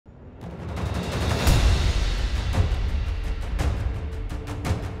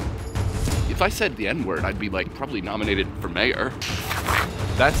If I said the N-word, I'd be like probably nominated for mayor.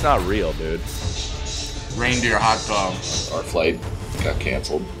 That's not real, dude. Reindeer hot dog. Our flight got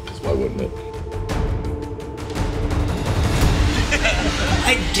canceled, because why wouldn't it?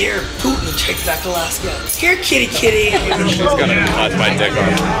 I dare Putin to take back Alaska. Here, kitty kitty. She's gonna cut my dick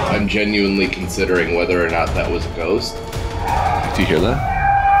off. I'm genuinely considering whether or not that was a ghost. Do you hear that?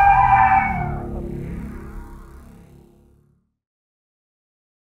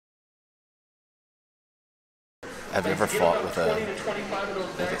 Have you ever fought with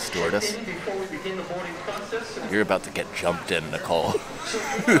a stewardess? You're about to get jumped in, Nicole.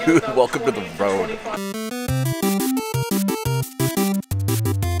 Welcome to the road.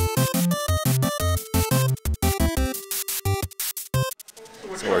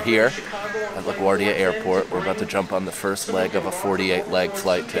 So we're here at LaGuardia Airport. We're about to jump on the first leg of a 48-leg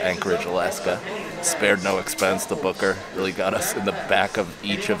flight to Anchorage, Alaska. Spared no expense. The booker really got us in the back of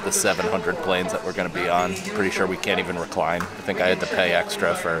each of the 700 planes that we're going to be on. Pretty sure we can't even recline. I think I had to pay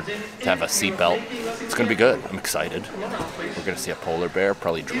extra to have a seatbelt. It's going to be good. I'm excited. We're going to see a polar bear,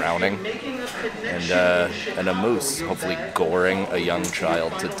 probably drowning, and a moose, hopefully goring a young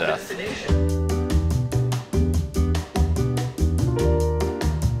child to death.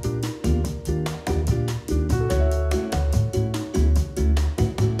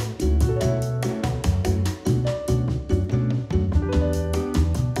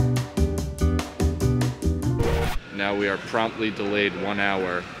 Now we are promptly delayed 1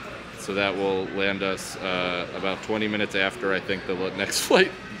 hour, so that will land us about 20 minutes after I think the next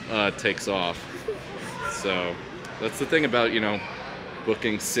flight takes off. So that's the thing about, you know,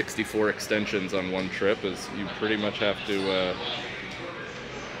 booking 64 extensions on one trip is you pretty much have to,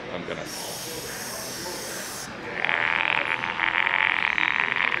 I'm gonna...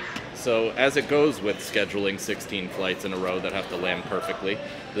 So as it goes with scheduling 16 flights in a row that have to land perfectly,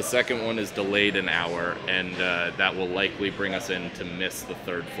 the second one is delayed an hour, and that will likely bring us in to miss the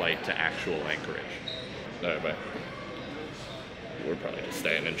third flight to actual Anchorage. All right, bye. We're probably just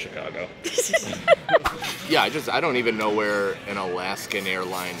staying in Chicago. Yeah, I don't even know where an Alaskan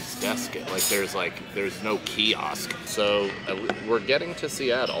Airlines desk is. There's no kiosk. So we're getting to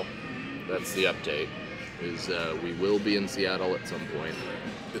Seattle. That's the update. We will be in Seattle at some point.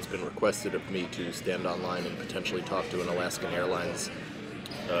 It's been requested of me to stand online and potentially talk to an Alaskan Airlines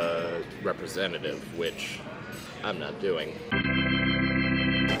representative, which I'm not doing.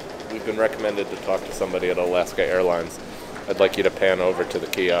 We've been recommended to talk to somebody at Alaska Airlines. I'd like you to pan over to the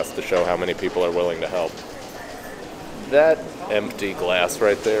kiosk to show how many people are willing to help. That empty glass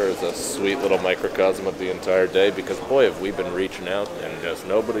right there is a sweet little microcosm of the entire day, because boy, have we been reaching out and just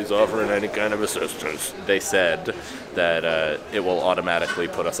nobody's offering any kind of assistance. They said that it will automatically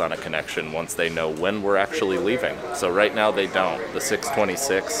put us on a connection once they know when we're actually leaving. So right now they don't. The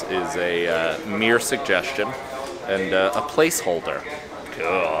 626 is a mere suggestion and a placeholder.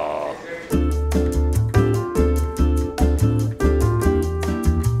 Cool.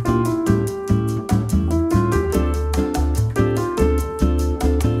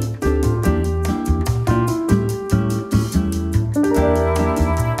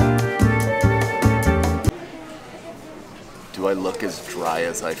 Do I look as dry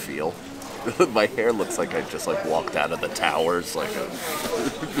as I feel? My hair looks like I just walked out of the towers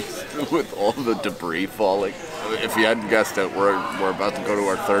with all the debris falling. If you hadn't guessed it, we're about to go to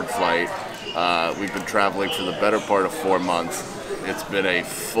our third flight. We've been traveling for the better part of 4 months. It's been a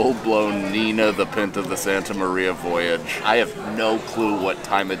full-blown Nina the Pinta of the Santa Maria voyage. I have no clue what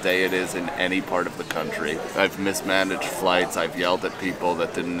time of day it is in any part of the country. I've mismanaged flights. I've yelled at people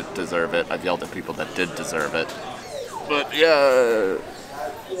that didn't deserve it. I've yelled at people that did deserve it. But yeah,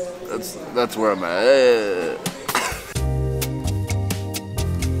 that's where I'm at.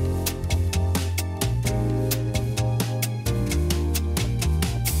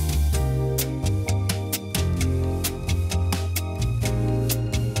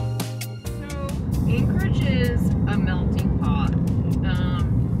 Anchorage is a melting pot.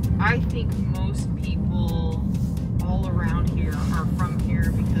 I think most people all around here are from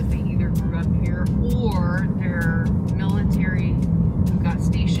here because they either grew up here or they're military who got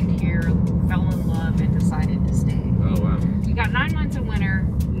stationed here, fell in love, and decided to stay. Oh, wow. We got 9 months of winter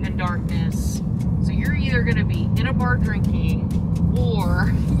and darkness, so you're either going to be in a bar drinking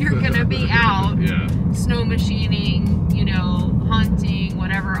or you're going to be out Yeah. snow machining, you know, hunting,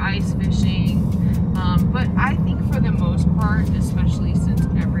 whatever, ice fishing. But I think for the most part, especially since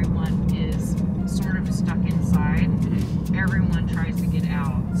everyone is sort of stuck inside, everyone tries to get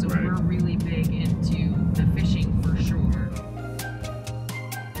out. So Right. we're really big into the fishing for sure.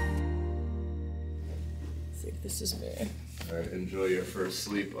 I think this is me. All right, enjoy your first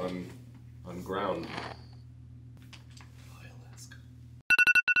sleep on on ground.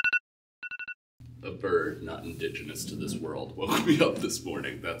 A bird not indigenous to this world woke me up this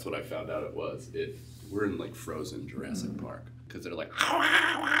morning. That's what I found out it was. We're in like frozen Jurassic Park because they're like.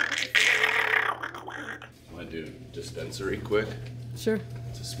 Want to do dispensary quick? Sure.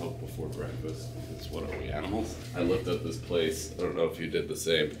 To smoke before breakfast. Because what are we, animals? I looked at this place. I don't know if you did the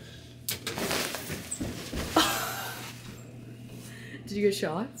same. Did you get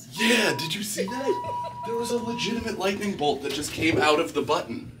shots? Yeah, did you see that? There was a legitimate lightning bolt that just came out of the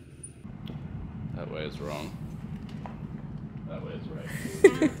button. That way is wrong. That way is right.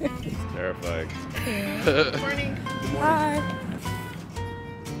 It's terrifying. Good morning. Hi.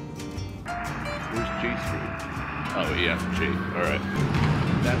 Where's G Street? Oh, EFG. All right.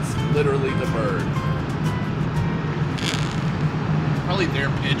 That's literally the bird. Probably their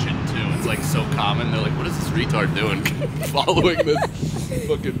pigeon, too. It's like so common. They're like, what is this retard doing? Following this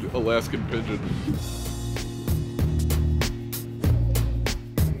fucking Alaskan pigeon.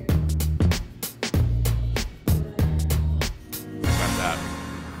 Got that.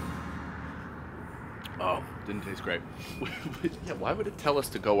 Oh, didn't taste great. Yeah, why would it tell us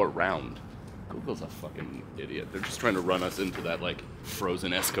to go around? Google's a fucking idiot. They're just trying to run us into that, like,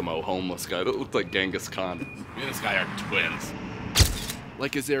 frozen Eskimo homeless guy that looked like Genghis Khan. Me and this guy are twins.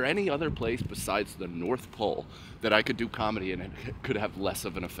 Like, is there any other place besides the North Pole that I could do comedy and it could have less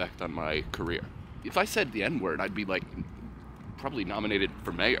of an effect on my career? If I said the N-word, I'd be, like, probably nominated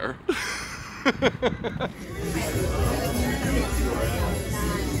for mayor.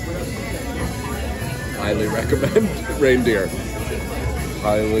 Highly recommend reindeer.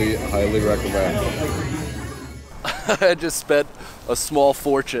 Highly recommend. I just spent a small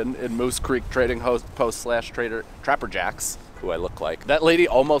fortune in Moose Creek Trading Post / Trapper Jacks, who I look like. That lady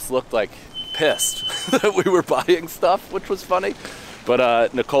almost looked like pissed that we were buying stuff, which was funny.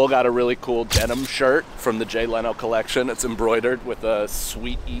 But Nicole got a really cool denim shirt from the Jay Leno collection. It's embroidered with a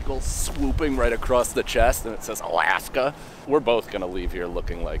sweet eagle swooping right across the chest, and it says Alaska. We're both gonna leave here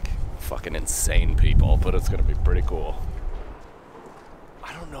looking like fucking insane people, but it's gonna be pretty cool.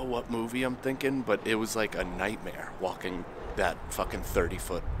 I don't know what movie I'm thinking, but it was like a nightmare walking that fucking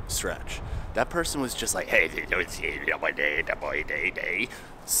 30-foot stretch. That person was just like, hey,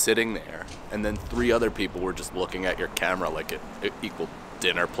 sitting there, and then 3 other people were just looking at your camera like it equaled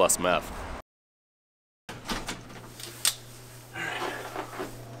dinner plus meth.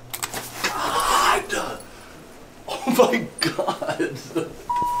 God! Oh my God!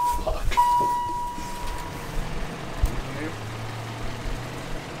 Fuck.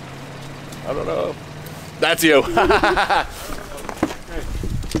 I don't know. That's you.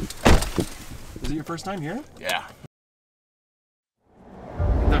 Is it your first time here? Yeah.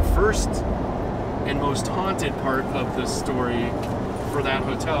 The first and most haunted part of the story for that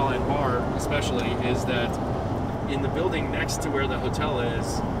hotel and bar especially is that in the building next to where the hotel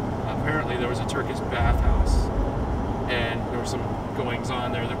is, apparently there was a Turkish bathhouse and there were some goings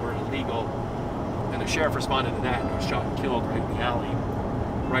on there that were illegal, and the sheriff responded to that and was shot and killed right in the alley,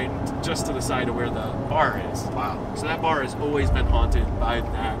 right just to the side of where the bar is. Wow. So that bar has always been haunted by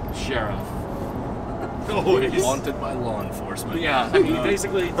that sheriff. Always. Haunted by law enforcement. Yeah, I mean,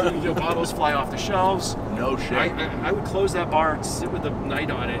 basically, bottles fly off the shelves. No shit. I would close that bar and sit with the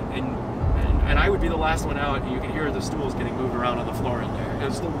night on it, and I would be the last one out, and you could hear the stools getting moved around on the floor in there. It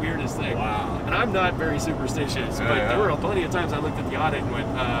was the weirdest thing. Wow. And I'm not very superstitious, but there were plenty of times I looked at the audit and went,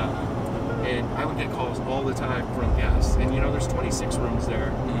 and I would get calls all the time from guests. And there's 26 rooms there.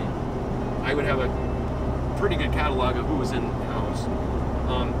 Mm-hmm. I would have a pretty good catalog of who was in the house.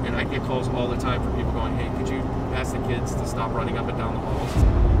 And I'd get calls all the time from people going, hey, could you ask the kids to stop running up and down the halls?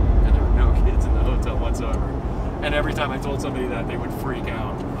 And there were no kids in the hotel whatsoever. And every time I told somebody that, they would freak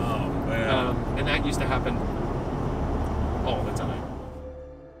out. Oh, man. And that used to happen all the time.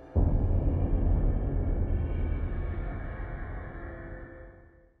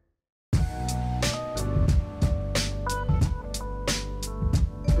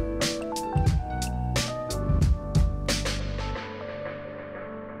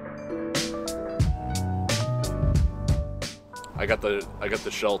 I got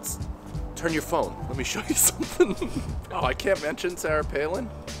the Schultz. Turn your phone. Let me show you something. Oh, I can't mention Sarah Palin?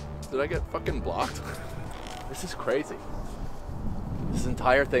 Did I get fucking blocked? This is crazy. This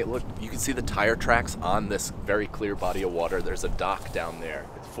entire thing, look, you can see the tire tracks on this very clear body of water. There's a dock down there.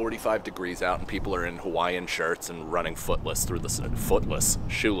 It's 45 degrees out and people are in Hawaiian shirts and running footless through the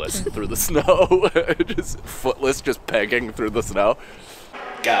shoeless through the snow. Just footless, just pegging through the snow.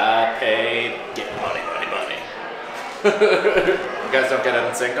 Got paid. Get money. You guys don't get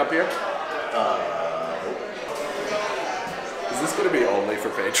NSYNC up here? Is this gonna be only for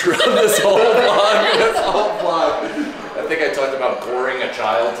Patreon? This whole vlog? This whole vlog? I think I talked about goring a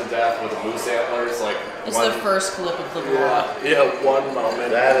child to death with moose antlers. Like It's the first clip of the vlog. Yeah, one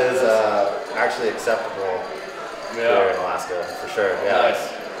moment. That is actually acceptable here in Alaska, for sure. Yeah.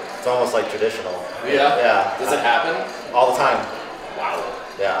 Nice. It's almost like traditional. Yeah? Yeah. Does it happen? All the time. Wow.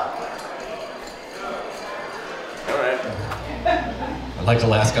 Yeah. Alright. Like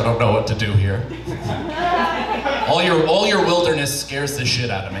Alaska, I don't know what to do here. All your wilderness scares the shit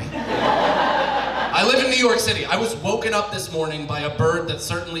out of me. I live in New York City. I was woken up this morning by a bird that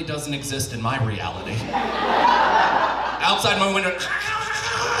certainly doesn't exist in my reality. Outside my window.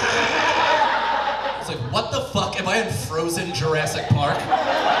 I was like, what the fuck? Am I in frozen Jurassic Park?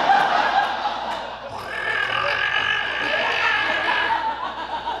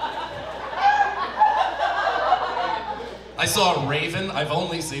 I saw a raven. I've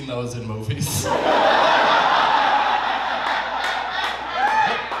only seen those in movies.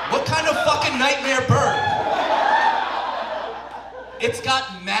 What kind of fucking nightmare bird? It's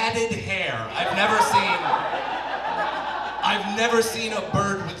got matted hair. I've never seen a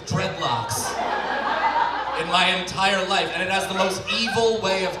bird with dreadlocks in my entire life, and it has the most evil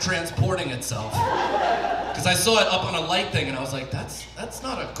way of transporting itself. Because I saw it up on a light thing, and I was like, that's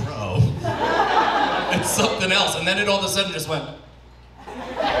not a crow. It's something else. And then it all of a sudden just went.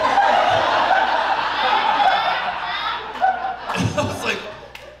 I was like,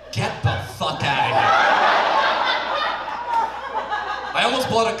 get the fuck out of here. I almost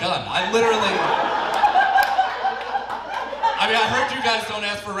bought a gun. I heard you guys don't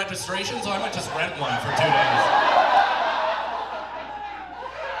ask for registration, so I might just rent one for 2 days.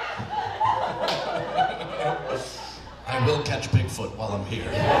 I will catch Bigfoot while I'm here.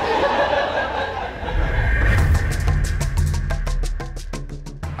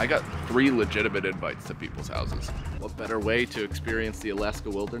 I got 3 legitimate invites to people's houses. What better way to experience the Alaska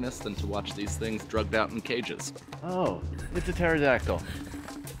wilderness than to watch these things drugged out in cages? Oh, it's a pterodactyl.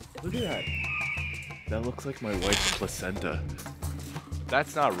 Look at that. That looks like my wife's placenta.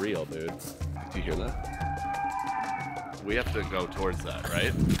 That's not real, dude. Do you hear that? We have to go towards that,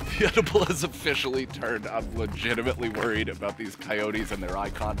 right? The edible has officially turned. I'm legitimately worried about these coyotes and their eye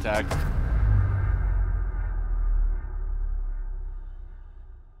contact.